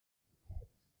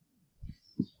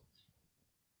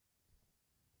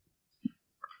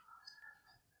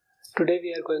Today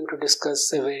we are going to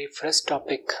discuss a very fresh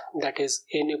topic, that is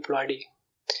aneuploidy.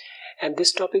 And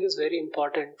this topic is very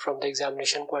important from the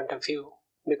examination point of view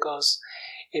because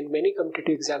in many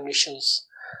competitive examinations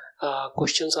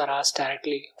questions are asked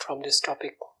directly from this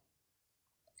topic.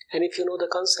 And if you know the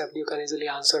concept, you can easily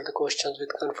answer the questions with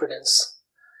confidence.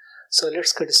 So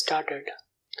let's get started.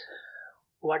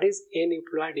 What is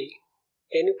aneuploidy?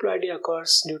 Aneuploidy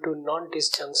occurs due to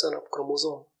non-disjunction of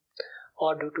chromosome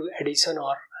or due to addition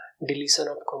or deletion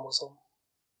of chromosome.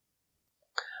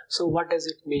 So what does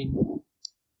it mean?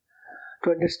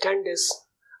 To understand this,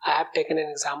 I have taken an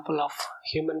example of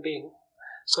human being.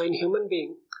 So in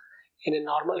a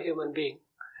normal human being,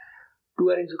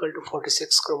 2n is equal to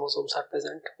 46 chromosomes are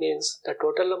present, means the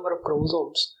total number of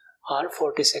chromosomes are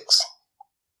 46.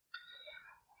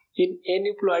 In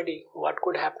aneuploidy, what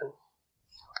could happen?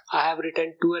 I have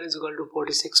written 2n is equal to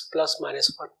 46 plus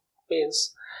minus 1,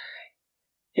 means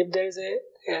if there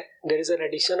is an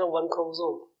addition of one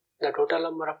chromosome, the total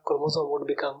number of chromosome would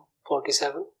become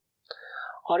 47.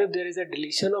 Or if there is a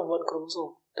deletion of one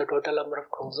chromosome, the total number of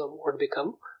chromosome would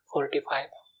become 45.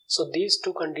 So these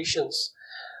two conditions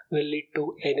will lead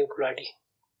to aneuploidy.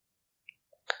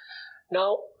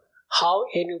 Now, how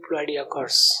aneuploidy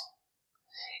occurs?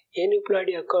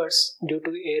 Aneuploidy occurs due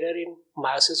to error in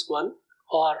meiosis 1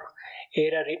 or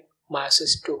error in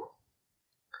meiosis 2.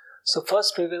 So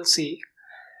first we will see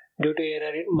due to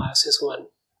error in meiosis 1.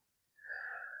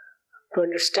 To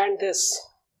understand this,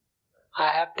 I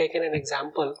have taken an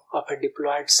example of a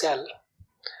diploid cell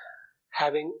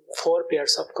having 4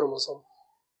 pairs of chromosome.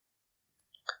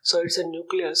 So it's a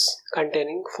nucleus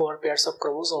containing 4 pairs of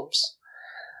chromosomes.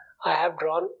 I have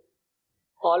drawn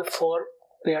all 4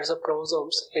 pairs of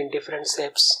chromosomes in different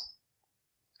shapes.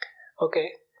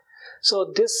 Okay,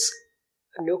 so this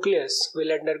nucleus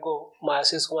will undergo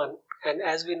meiosis 1, and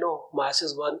as we know,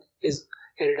 meiosis 1 is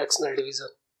a reductional division.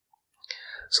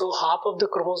 So half of the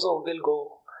chromosome will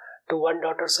go to one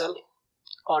daughter cell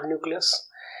or nucleus,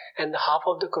 and the half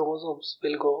of the chromosomes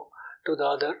will go to the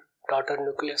other daughter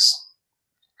nucleus.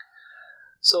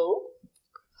 So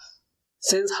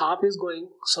since half is going,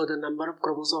 so the number of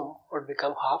chromosome would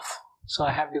become half. So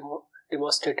I have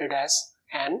demonstrated as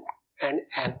n and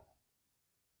n.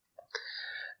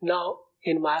 Now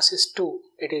in meiosis 2,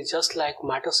 it is just like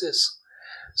mitosis.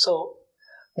 So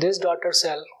this daughter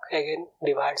cell again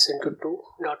divides into 2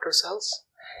 daughter cells,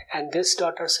 and this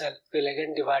daughter cell will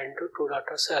again divide into 2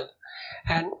 daughter cells.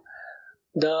 And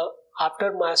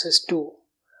after meiosis 2,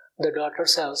 the daughter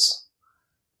cells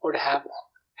would have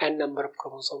n number of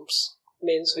chromosomes.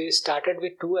 Means we started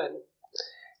with 2n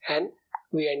and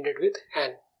we ended with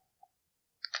n.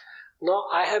 Now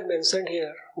I have mentioned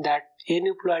here that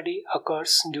aneuploidy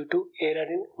occurs due to error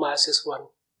in meiosis 1.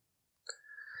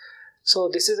 So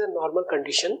this is a normal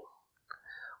condition.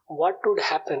 What would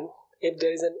happen if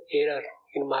there is an error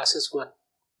in meiosis 1?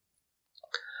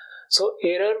 So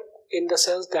error in the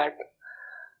sense that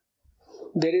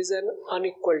there is an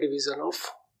unequal division of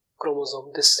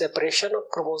chromosome. The separation of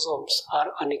chromosomes are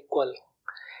unequal.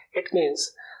 It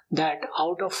means that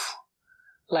out of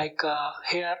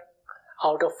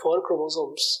out of 4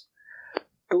 chromosomes,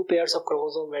 2 pairs of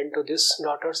chromosome went to this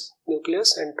daughter's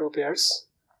nucleus and 2 pairs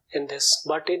in this.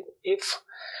 But if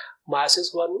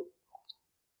meiosis 1,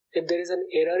 if there is an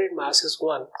error in meiosis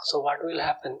 1, so what will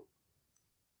happen?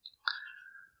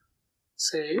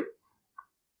 Say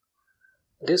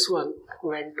this one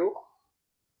went to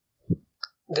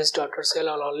this daughter cell,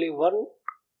 and only one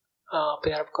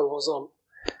pair of chromosome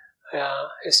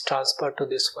is transferred to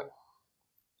this one.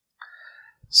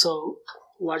 So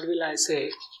what will I say?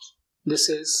 This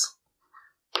is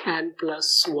n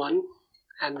plus 1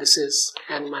 and this is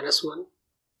n minus 1.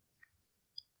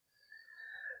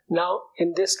 Now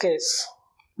in this case,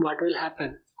 what will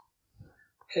happen?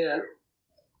 Here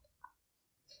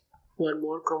one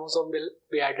more chromosome will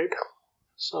be added.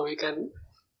 So we can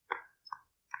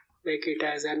make it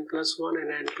as n plus 1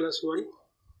 and n plus 1.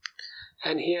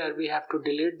 And here we have to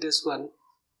delete this one.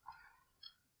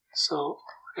 So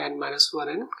n minus 1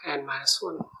 and n minus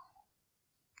 1.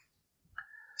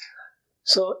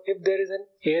 So if there is an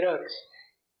error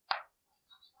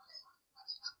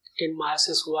in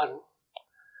meiosis 1,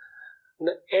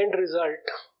 the end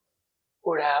result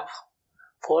would have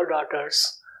 4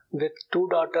 daughters with 2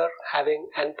 daughters having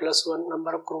n plus 1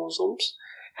 number of chromosomes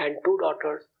and 2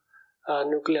 daughters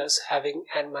nucleus having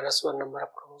n minus 1 number of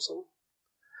chromosomes.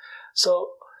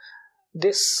 So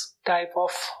this type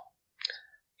of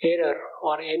error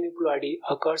or aneuploidy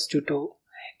occurs due to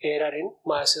error in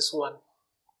meiosis 1.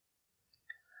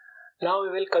 Now we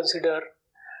will consider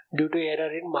due to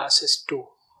error in meiosis 2.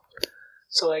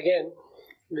 So again,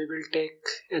 we will take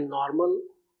a normal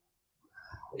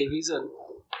division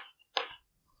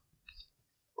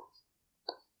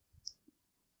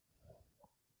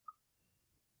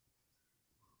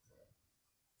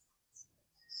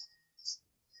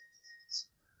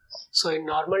So in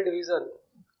normal division,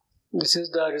 this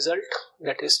is the result,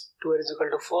 that is 2n is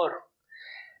equal to 4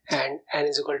 and n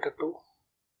is equal to 2.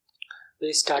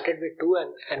 We started with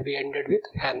 2n and we ended with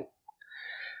n.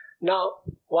 Now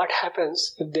what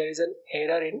happens if there is an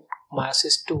error in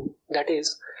meiosis 2, that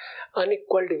is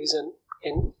unequal division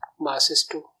in meiosis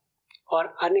 2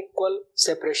 or unequal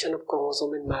separation of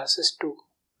chromosome in meiosis 2.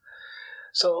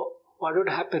 So what would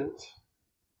happen?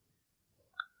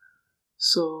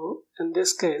 So in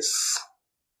this case,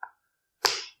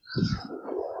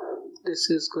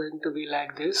 this is going to be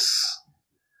like this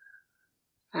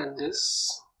and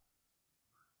this,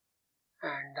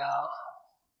 and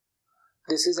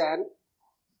this is n.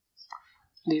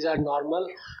 These are normal.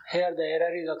 Here the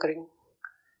error is occurring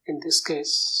in this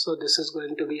case, so this is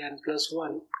going to be n plus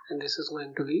 1 and this is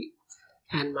going to be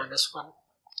n minus 1.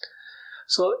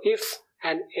 So if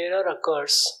an error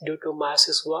occurs due to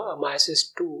meiosis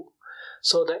 2,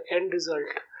 so the end result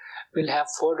will have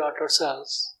 4 daughter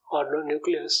cells or no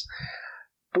nucleus,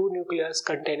 2 nucleus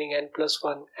containing n plus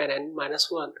 1 and n minus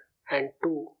 1, and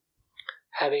 2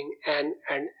 having n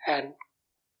and n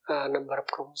number of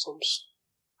chromosomes.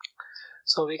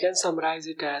 So we can summarize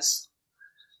it as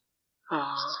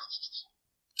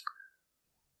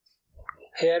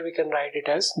here we can write it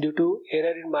as, due to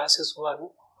error in meiosis 1,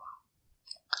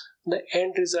 the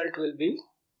end result will be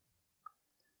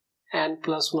n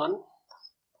plus 1,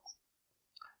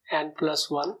 n plus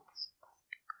 1,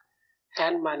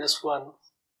 n minus 1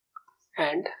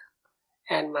 and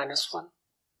n minus 1.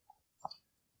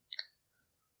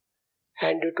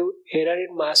 And due to error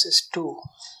in meiosis 2,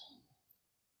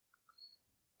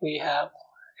 we have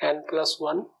n plus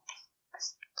 1,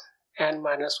 n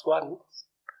minus 1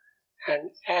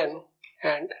 and n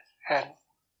and n.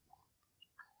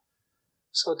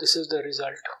 So this is the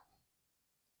result.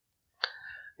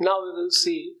 Now we will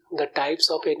see the types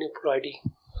of aneuploidy.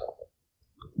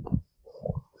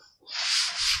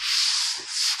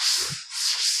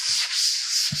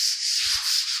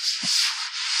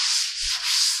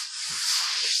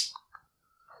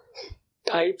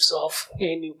 Types of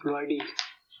aneuploidy.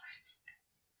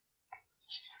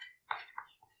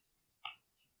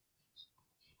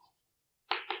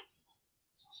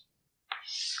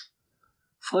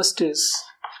 First is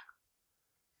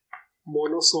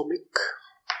monosomic.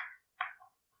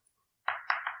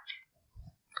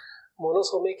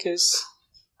 Monosomic is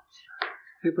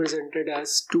represented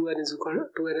as 2n is equal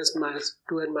to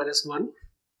 2n minus 1.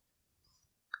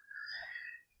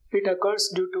 It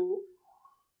occurs due to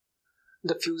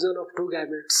the fusion of 2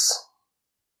 gametes.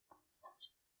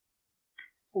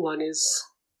 One is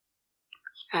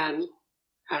n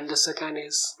and the second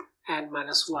is n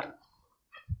minus 1.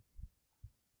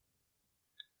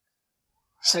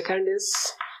 Second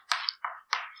is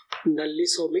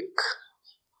nullisomic,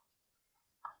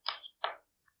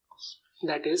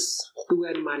 that is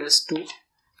 2n minus 2.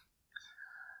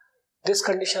 This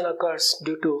condition occurs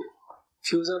due to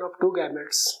fusion of 2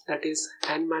 gametes, that is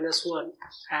n minus 1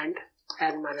 and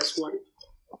n minus 1.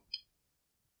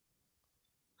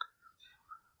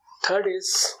 Third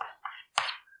is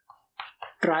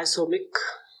trisomic,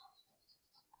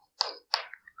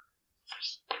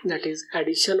 that is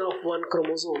addition of 1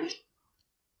 chromosome,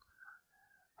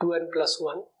 2n plus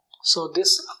 1. So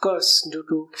this occurs due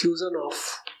to fusion of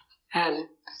n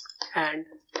and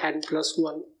n plus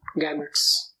 1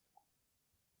 gametes.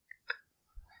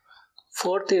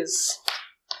 Fourth is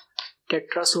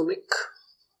tetrasomic.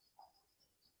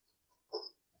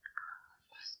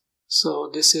 So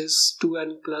this is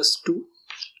 2n plus 2.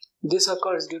 This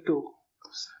occurs due to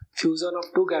fusion of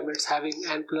 2 gametes having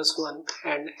n plus 1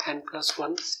 and n plus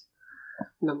 1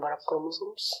 number of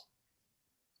chromosomes.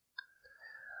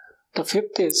 The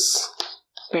fifth is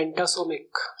pentasomic.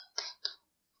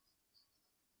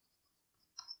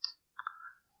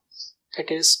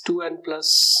 It is 2n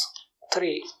plus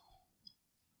 3,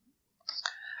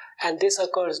 and this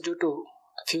occurs due to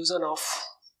fusion of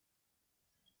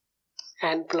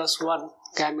n plus 1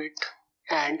 gamete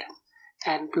and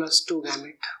n plus 2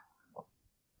 gamete.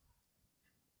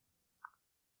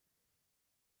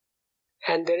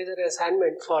 And there is an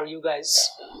assignment for you guys.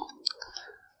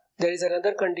 There is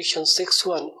another condition,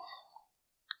 6.1,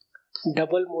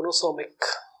 double monosomic.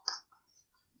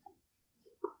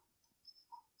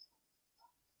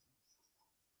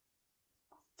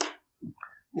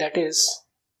 That is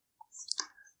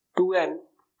 2n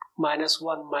minus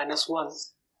 1 minus 1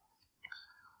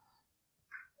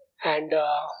 And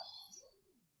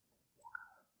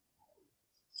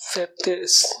seventh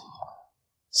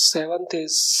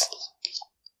is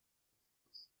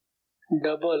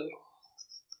double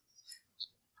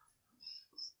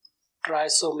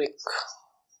trisomic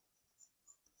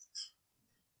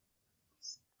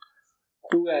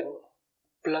 2n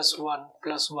plus 1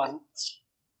 plus 1.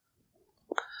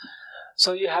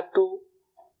 So you have to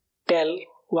tell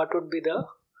what would be the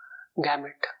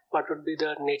gamete, what would be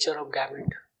the nature of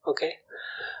gamete. Okay,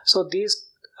 so these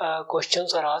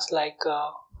questions are asked like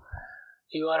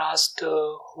you are asked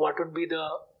what would be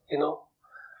the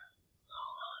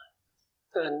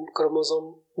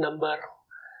chromosome number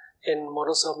in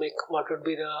monosomic, what would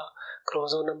be the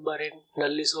chromosome number in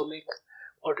nullisomic,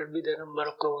 what would be the number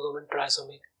of chromosome in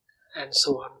trisomic, and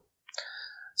so on.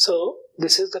 So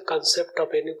this is the concept of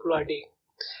aneuploidy,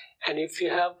 and if you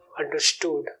have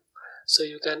understood, so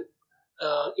you can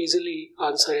easily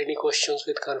answer any questions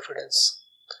with confidence.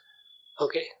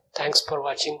 Okay, thanks for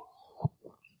watching.